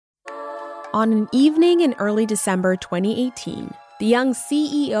On an evening in early December 2018, the young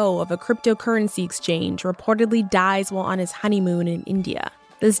CEO of a cryptocurrency exchange reportedly dies while on his honeymoon in India.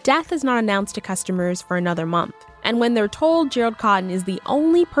 This death is not announced to customers for another month. And when they're told Gerald Cotton is the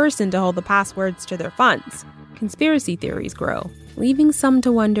only person to hold the passwords to their funds, conspiracy theories grow, leaving some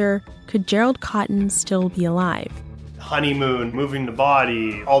to wonder, could Gerald Cotton still be alive? Honeymoon, moving the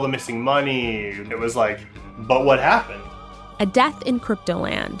body, all the missing money. It was like, but what happened? A Death in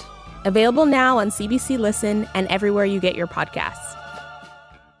Cryptoland. Available now on CBC Listen and everywhere you get your podcasts.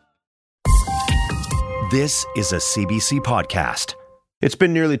 This is a CBC podcast. It's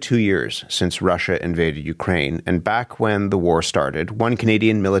been nearly 2 years since Russia invaded Ukraine, and back when the war started, one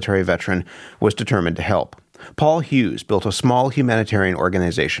Canadian military veteran was determined to help. Paul Hughes built a small humanitarian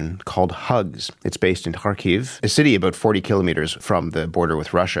organization called Hughes. It's based in Kharkiv, a city about 40 kilometers from the border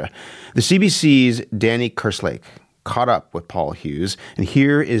with Russia. The CBC's Danny Kerslake caught up with Paul Hughes, and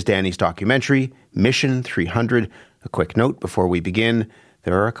here is Danny's documentary, Mission 300. A quick note before we begin,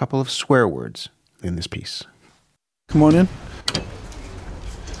 there are a couple of swear words in this piece. Come on in.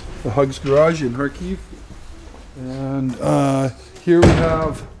 The Hughes garage in Kharkiv. And here we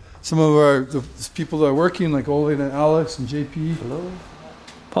have some of the people that are working, like Ole and Alex and JP. Hello.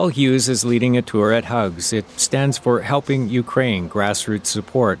 Paul Hughes is leading a tour at Hughes. It stands for Helping Ukraine Grassroots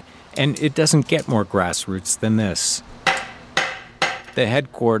Support, and it doesn't get more grassroots than this. The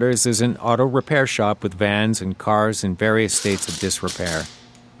headquarters is an auto repair shop with vans and cars in various states of disrepair.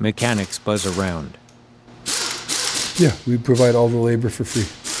 Mechanics buzz around. Yeah, we provide all the labor for free.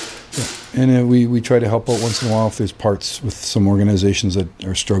 Yeah. And we try to help out once in a while if there's parts with some organizations that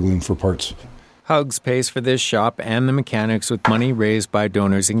are struggling for parts. Hughes pays for this shop and the mechanics with money raised by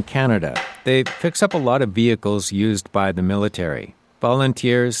donors in Canada. They fix up a lot of vehicles used by the military.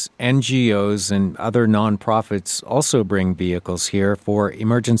 Volunteers, NGOs, and other nonprofits also bring vehicles here for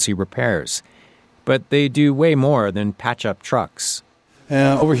emergency repairs. But they do way more than patch up trucks.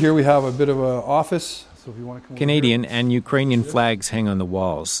 Over here we have a bit of an office. So if you want to come Canadian and Ukrainian flags hang on the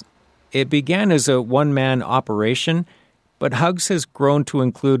walls. It began as a one-man operation, but Hughes has grown to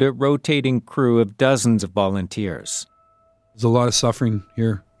include a rotating crew of dozens of volunteers. There's a lot of suffering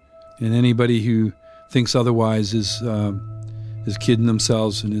here, and anybody who thinks otherwise is kidding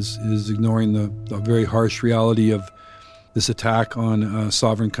themselves and is ignoring the very harsh reality of this attack on a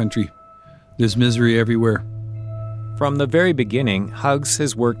sovereign country. There's misery everywhere. From the very beginning, Hughes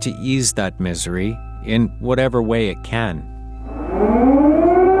has worked to ease that misery in whatever way it can.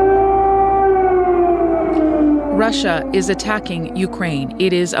 Russia is attacking Ukraine.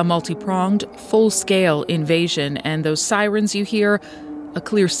 It is a multi-pronged, full-scale invasion, and those sirens you hear, a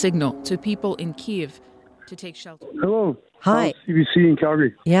clear signal to people in Kyiv to take shelter. Hello. Hi. CBC in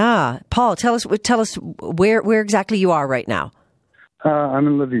Calgary. Yeah. Paul, tell us where exactly you are right now. I'm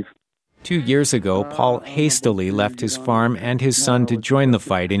in Lviv. 2 years ago, Paul hastily left his farm and his son to join the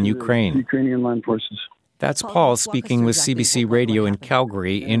fight in Ukraine. Ukrainian land forces. That's Paul speaking with CBC Radio in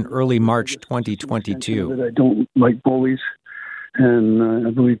Calgary in early March 2022. I don't like bullies, and I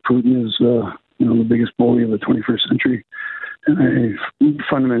believe Putin is the biggest bully of the 21st century. And I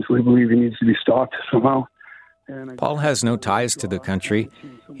fundamentally believe he needs to be stopped somehow. Paul has no ties to the country.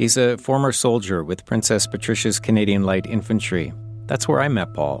 He's a former soldier with Princess Patricia's Canadian Light Infantry. That's where I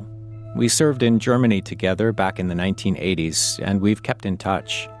met Paul. We served in Germany together back in the 1980s, and we've kept in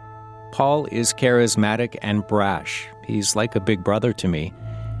touch. Paul is charismatic and brash. He's like a big brother to me.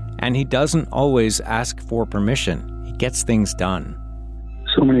 And he doesn't always ask for permission. He gets things done.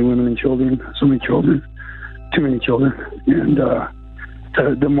 So many women and children, so many children, too many children. And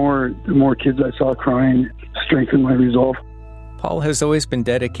the more kids I saw crying strengthened my resolve. Paul has always been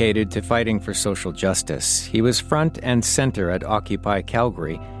dedicated to fighting for social justice. He was front and center at Occupy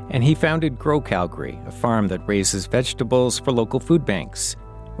Calgary, and he founded Grow Calgary, a farm that raises vegetables for local food banks.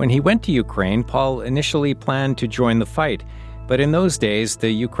 When he went to Ukraine, Paul initially planned to join the fight, but in those days,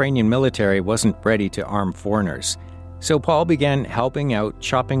 the Ukrainian military wasn't ready to arm foreigners. So Paul began helping out,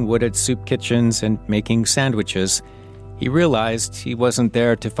 chopping wood at soup kitchens and making sandwiches. He realized he wasn't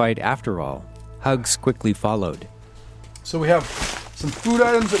there to fight after all. Hughes quickly followed. So we have some food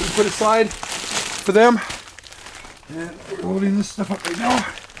items that we put aside for them. And we're loading this stuff up right now.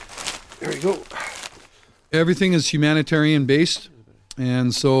 There we go. Everything is humanitarian based.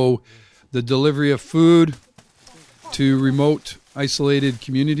 And so the delivery of food to remote, isolated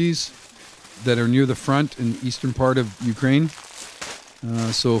communities that are near the front in the eastern part of Ukraine.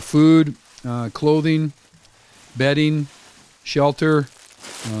 So food, clothing, bedding, shelter,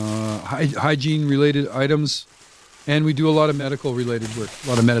 hygiene-related items, and we do a lot of medical-related work, a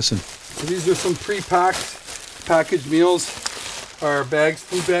lot of medicine. So these are some pre-packed, packaged meals, our bags,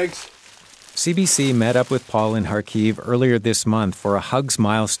 food bags. CBC met up with Paul in Kharkiv earlier this month for a Hughes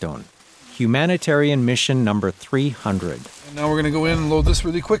milestone, humanitarian mission number 300. And now we're going to go in and load this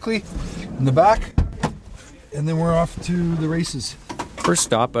really quickly in the back, and then we're off to the races. First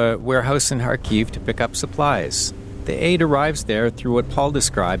stop, a warehouse in Kharkiv to pick up supplies. The aid arrives there through what Paul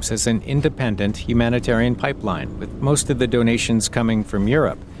describes as an independent humanitarian pipeline, with most of the donations coming from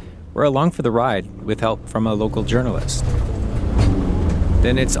Europe. We're along for the ride with help from a local journalist.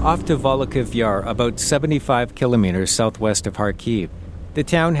 Then it's off to Volokhiv Yar, about 75 kilometers southwest of Kharkiv. The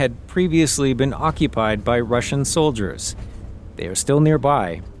town had previously been occupied by Russian soldiers. They are still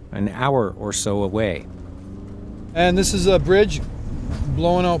nearby, an hour or so away. And this is a bridge,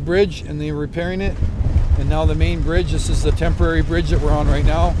 blown out bridge, and they're repairing it. And now the main bridge, this is the temporary bridge that we're on right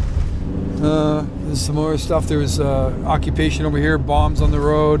now. There's some more stuff. There's occupation over here, bombs on the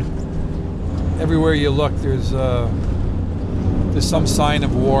road. Everywhere you look, there's some sign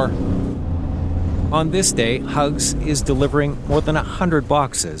of war. On this day, Hughes is delivering more than 100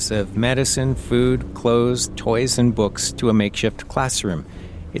 boxes of medicine, food, clothes, toys, and books to a makeshift classroom.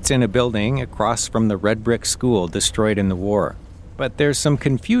 It's in a building across from the red brick school destroyed in the war. But there's some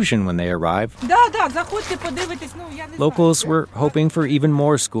confusion when they arrive. Locals were hoping for even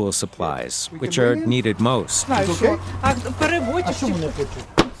more school supplies, which are needed most.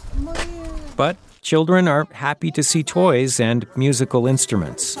 But children are happy to see toys and musical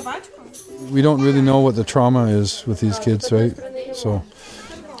instruments. We don't really know what the trauma is with these kids, right?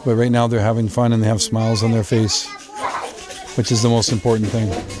 But right now they're having fun and they have smiles on their face, which is the most important thing.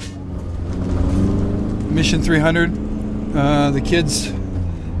 Mission 300, the kids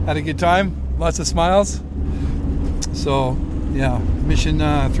had a good time, lots of smiles. So, yeah, mission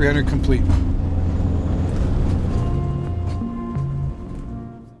 300 complete.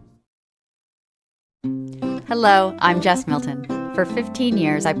 Hello, I'm Jess Milton. For 15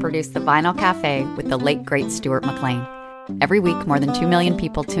 years, I produced The Vinyl Cafe with the late, great Stuart McLean. Every week, more than 2 million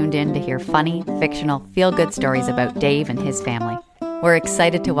people tuned in to hear funny, fictional, feel-good stories about Dave and his family. We're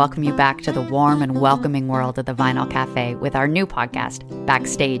excited to welcome you back to the warm and welcoming world of The Vinyl Cafe with our new podcast,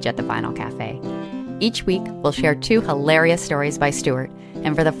 Backstage at The Vinyl Cafe. Each week, we'll share 2 hilarious stories by Stuart,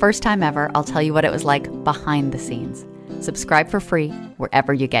 and for the first time ever, I'll tell you what it was like behind the scenes. Subscribe for free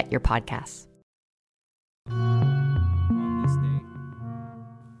wherever you get your podcasts.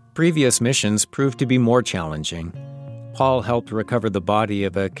 Previous missions proved to be more challenging. Paul helped recover the body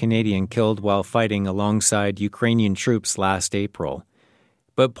of a Canadian killed while fighting alongside Ukrainian troops last April.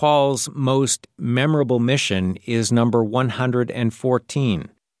 But Paul's most memorable mission is number 114.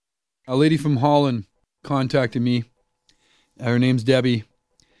 A lady from Holland contacted me. Her name's Debbie.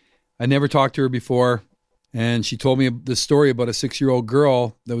 I never talked to her before, and she told me this story about a 6-year-old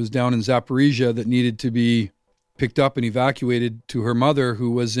girl that was down in Zaporizhia that needed to be picked up and evacuated to her mother, who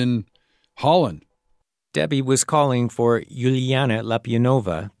was in Holland. Debbie was calling for Yuliana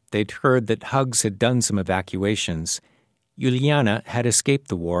Lapionova. They'd heard that Hughes had done some evacuations. Yuliana had escaped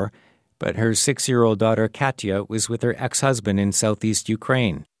the war, but her 6-year-old daughter Katya was with her ex-husband in southeast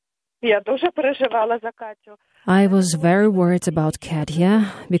Ukraine. I was very worried about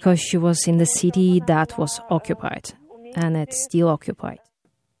Katya because she was in the city that was occupied, and it's still occupied.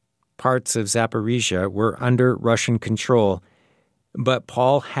 Parts of Zaporizhia were under Russian control, but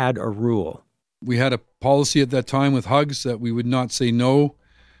Paul had a rule. We had a policy at that time with Hughes that we would not say no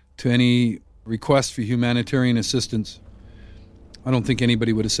to any request for humanitarian assistance. I don't think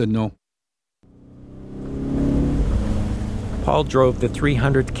anybody would have said no. Paul drove the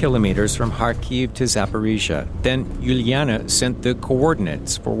 300 kilometers from Kharkiv to Zaporizhia. Then Yuliana sent the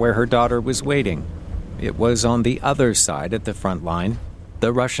coordinates for where her daughter was waiting. It was on the other side at the front line,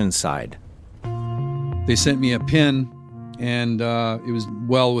 the Russian side. They sent me a pin, and it was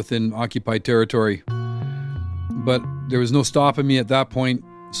well within occupied territory. But there was no stopping me at that point,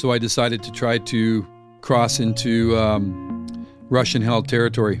 so I decided to try to cross into Russian-held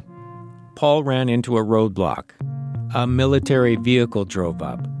territory. Paul ran into a roadblock. A military vehicle drove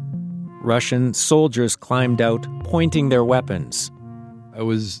up. Russian soldiers climbed out, pointing their weapons. I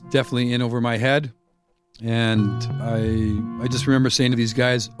was definitely in over my head, and I just remember saying to these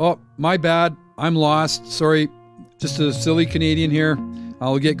guys, "Oh, my bad, I'm lost, sorry, just a silly Canadian here,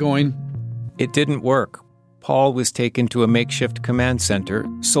 I'll get going." It didn't work. Paul was taken to a makeshift command center.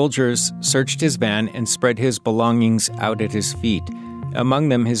 Soldiers searched his van and spread his belongings out at his feet, among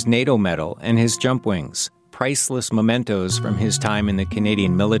them his NATO medal and his jump wings. Priceless mementos from his time in the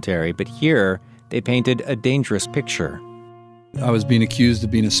Canadian military, but here they painted a dangerous picture. I was being accused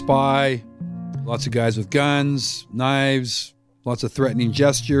of being a spy, lots of guys with guns, knives, lots of threatening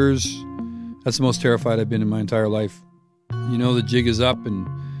gestures. That's the most terrified I've been in my entire life. You know the jig is up, and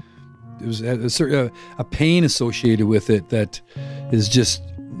a pain associated with it that is just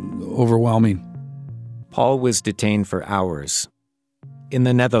overwhelming. Paul was detained for hours. In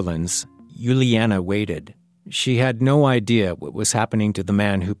the Netherlands, Juliana waited. She had no idea what was happening to the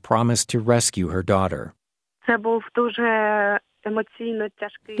man who promised to rescue her daughter. It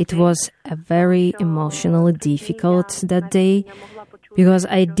was a very emotionally difficult that day because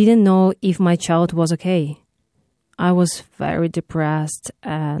I didn't know if my child was okay. I was very depressed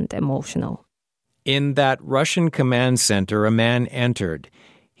and emotional. In that Russian command center, a man entered.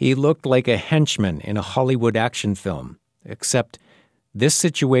 He looked like a henchman in a Hollywood action film, except this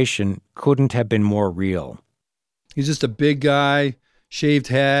situation couldn't have been more real. He's just a big guy, shaved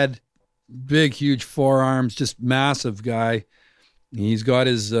head, big, huge forearms, just massive guy. He's got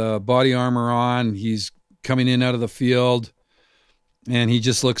his body armor on. He's coming in out of the field, and he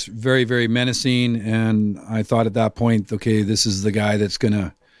just looks very, very menacing. And I thought at that point, okay, this is the guy that's going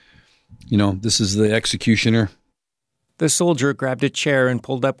to, this is the executioner. The soldier grabbed a chair and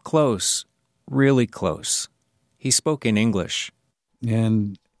pulled up close, really close. He spoke in English.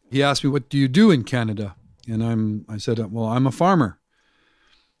 And he asked me, what do you do in Canada? And I said, well, I'm a farmer.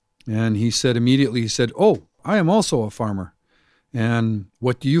 And he said immediately, oh, I am also a farmer. And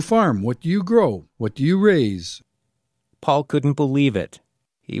what do you farm? What do you grow? What do you raise? Paul couldn't believe it.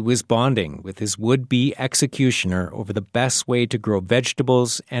 He was bonding with his would-be executioner over the best way to grow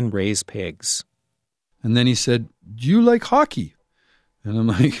vegetables and raise pigs. And then he said, do you like hockey? And I'm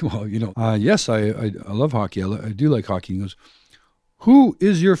like, well, yes, I love hockey. I do like hockey. He goes, who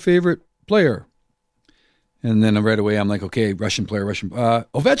is your favorite player? And then right away, I'm like, okay, Russian player,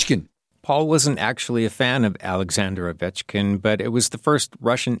 Ovechkin. Paul wasn't actually a fan of Alexander Ovechkin, but it was the first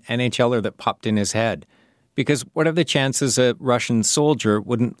Russian NHLer that popped in his head. Because what are the chances a Russian soldier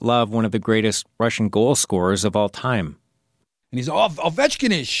wouldn't love one of the greatest Russian goal scorers of all time? And he's,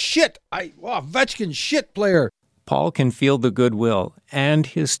 Ovechkin is shit. Ovechkin, shit player. Paul can feel the goodwill and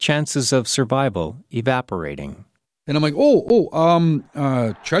his chances of survival evaporating. And I'm like,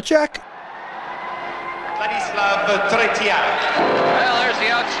 Tretiak? Well, there's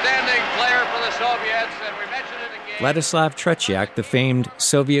the outstanding player for the Soviets, and we mentioned it again. Vladislav Tretiak, the famed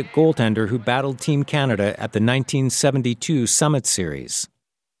Soviet goaltender who battled Team Canada at the 1972 Summit Series.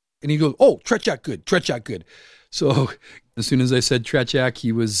 And he goes, Tretiak good. So as soon as I said Tretiak,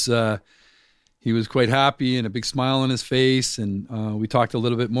 he was quite happy and a big smile on his face. And we talked a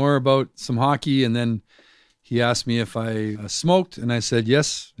little bit more about some hockey, and then he asked me if I smoked, and I said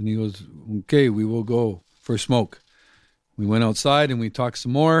yes. And he goes, okay, we will go for a smoke. We went outside and we talked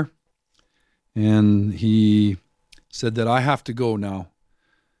some more, and he said that I have to go now,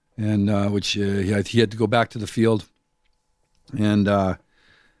 and he had to go back to the field. And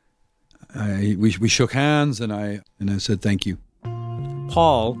we shook hands, and I said thank you.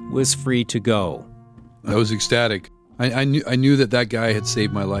 Paul was free to go. I was ecstatic. I knew that guy had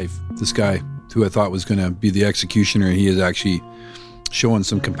saved my life. This guy who I thought was going to be the executioner, he is actually showing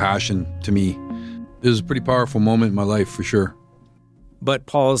some compassion to me. It was a pretty powerful moment in my life, for sure. But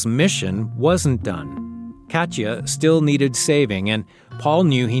Paul's mission wasn't done. Katya still needed saving, and Paul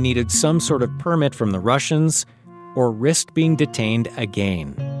knew he needed some sort of permit from the Russians or risked being detained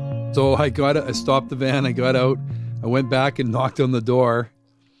again. So I stopped the van, I got out, I went back and knocked on the door,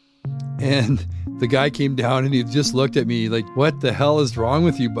 and the guy came down and he just looked at me like, what the hell is wrong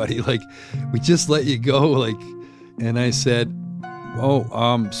with you, buddy? Like, we just let you go. Like, and I said,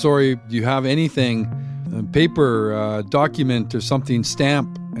 sorry, do you have anything, paper, document or something,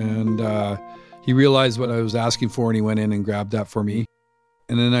 stamp? And he realized what I was asking for, and he went in and grabbed that for me.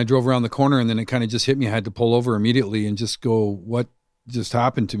 And then I drove around the corner, and then it kind of just hit me. I had to pull over immediately and just go, what just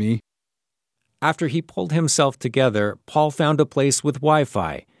happened to me? After he pulled himself together, Paul found a place with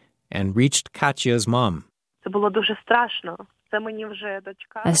Wi-Fi and reached Katya's mom.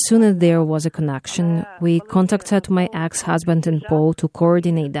 As soon as there was a connection, we contacted my ex-husband and Paul to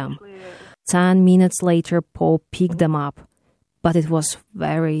coordinate them. 10 minutes later, Paul picked them up, but it was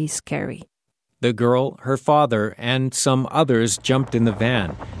very scary. The girl, her father, and some others jumped in the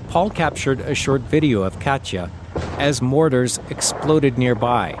van. Paul captured a short video of Katya as mortars exploded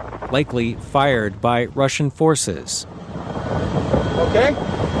nearby, likely fired by Russian forces. Okay.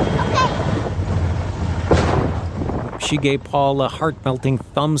 She gave Paul a heart-melting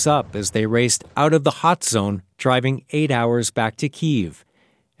thumbs up as they raced out of the hot zone, driving 8 hours back to Kyiv,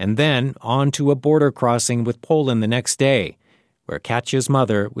 and then on to a border crossing with Poland the next day, where Katya's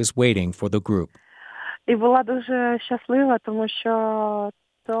mother was waiting for the group.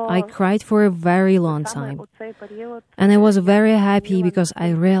 I cried for a very long time. And I was very happy because I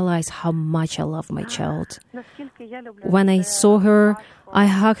realized how much I love my child. When I saw her, I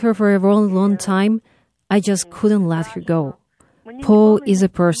hugged her for a very long time. I just couldn't let her go. Paul is a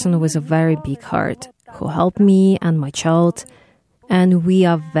person with a very big heart who helped me and my child, and we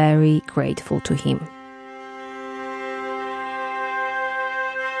are very grateful to him.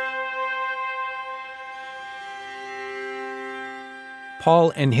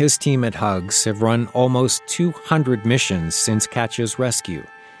 Paul and his team at Hughes have run almost 200 missions since Katya's rescue.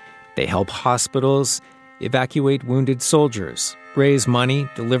 They help hospitals, evacuate wounded soldiers, raise money,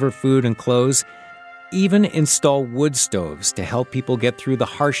 deliver food and clothes, even install wood stoves to help people get through the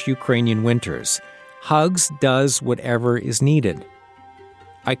harsh Ukrainian winters. Hughes does whatever is needed.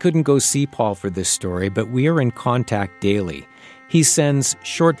 I couldn't go see Paul for this story, but we are in contact daily. He sends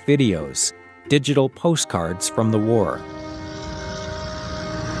short videos, digital postcards from the war.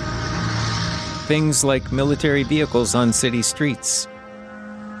 Things like military vehicles on city streets,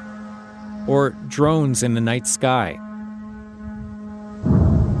 or drones in the night sky.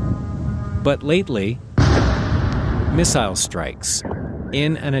 But lately, missile strikes.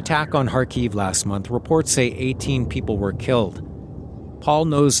 In an attack on Kharkiv last month, reports say 18 people were killed. Paul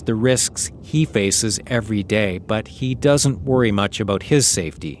knows the risks he faces every day, but he doesn't worry much about his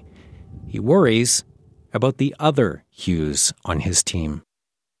safety. He worries about the other Hughes on his team.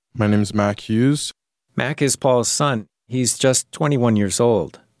 My name's Mac Hughes. Mac is Paul's son. He's just 21 years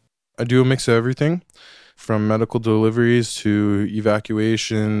old. I do a mix of everything, from medical deliveries to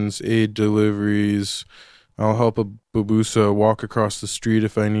evacuations, aid deliveries. I'll help a babusa walk across the street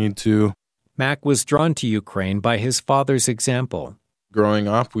if I need to. Mac was drawn to Ukraine by his father's example. Growing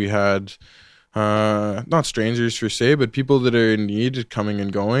up, we had, not strangers per se, but people that are in need coming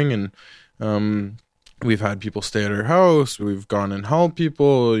and going. And we've had people stay at our house. We've gone and helped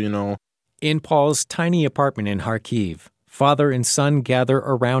people, In Paul's tiny apartment in Kharkiv, father and son gather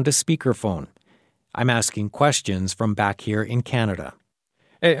around a speakerphone. I'm asking questions from back here in Canada.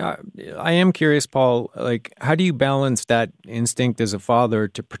 Hey, I am curious, Paul, how do you balance that instinct as a father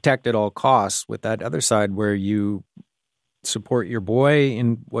to protect at all costs with that other side where you support your boy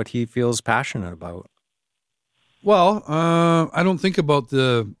in what he feels passionate about? Well, I don't think about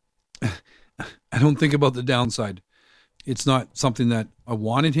the downside. It's not something that I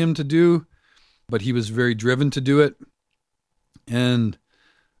wanted him to do, but he was very driven to do it. And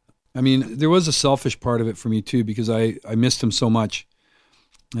I mean, there was a selfish part of it for me too, because I missed him so much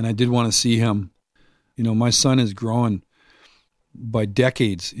and I did want to see him. My son has grown by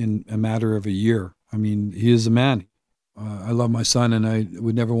decades in a matter of a year. I mean, he is a man. I love my son and I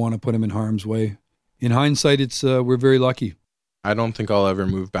would never want to put him in harm's way. In hindsight, we're very lucky. I don't think I'll ever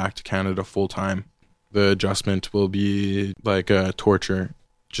move back to Canada full time. The adjustment will be like a torture.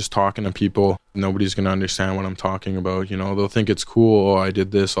 Just talking to people, nobody's going to understand what I'm talking about. They'll think it's cool. Oh, I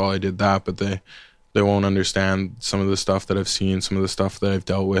did this. Oh, I did that. But they won't understand some of the stuff that I've seen, some of the stuff that I've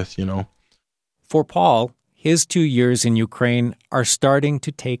dealt with, For Paul, his 2 years in Ukraine are starting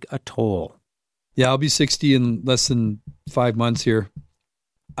to take a toll. Yeah, I'll be 60 in less than 5 months here.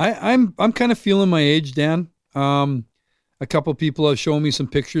 I'm kind of feeling my age, Dan. A couple people have shown me some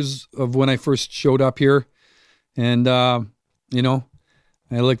pictures of when I first showed up here. And,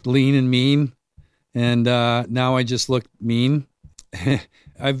 I looked lean and mean. And now I just look mean.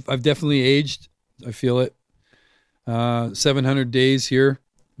 I've definitely aged. I feel it. 700 days here,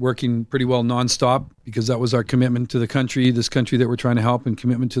 working pretty well nonstop because that was our commitment to the country, this country that we're trying to help, and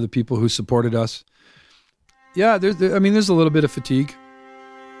commitment to the people who supported us. Yeah, there's a little bit of fatigue.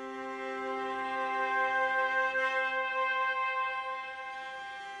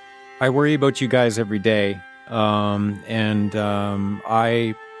 I worry about you guys every day.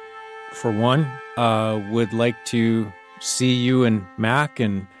 I, for one, would like to see you and Mac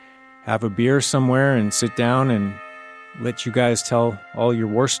and have a beer somewhere and sit down and let you guys tell all your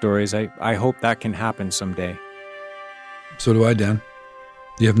war stories. I hope that can happen someday. So do I, Dan.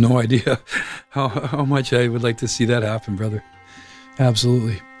 You have no idea how much I would like to see that happen, brother.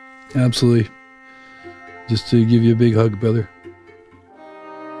 Absolutely. Absolutely. Just to give you a big hug, brother.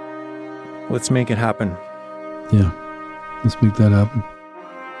 Let's make it happen. Yeah, let's make that happen.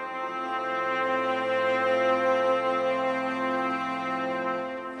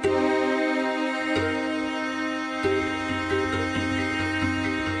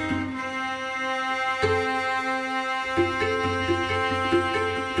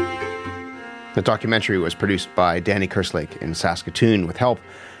 The documentary was produced by Danny Kerslake in Saskatoon with help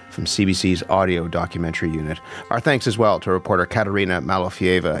from CBC's audio documentary unit. Our thanks as well to reporter Katerina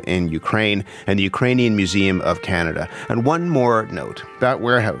Malofieva in Ukraine and the Ukrainian Museum of Canada. And one more note, that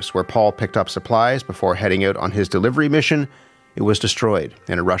warehouse where Paul picked up supplies before heading out on his delivery mission, it was destroyed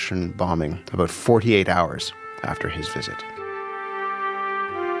in a Russian bombing about 48 hours after his visit.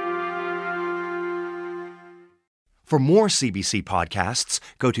 For more CBC podcasts,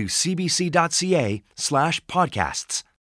 go to cbc.ca/podcasts.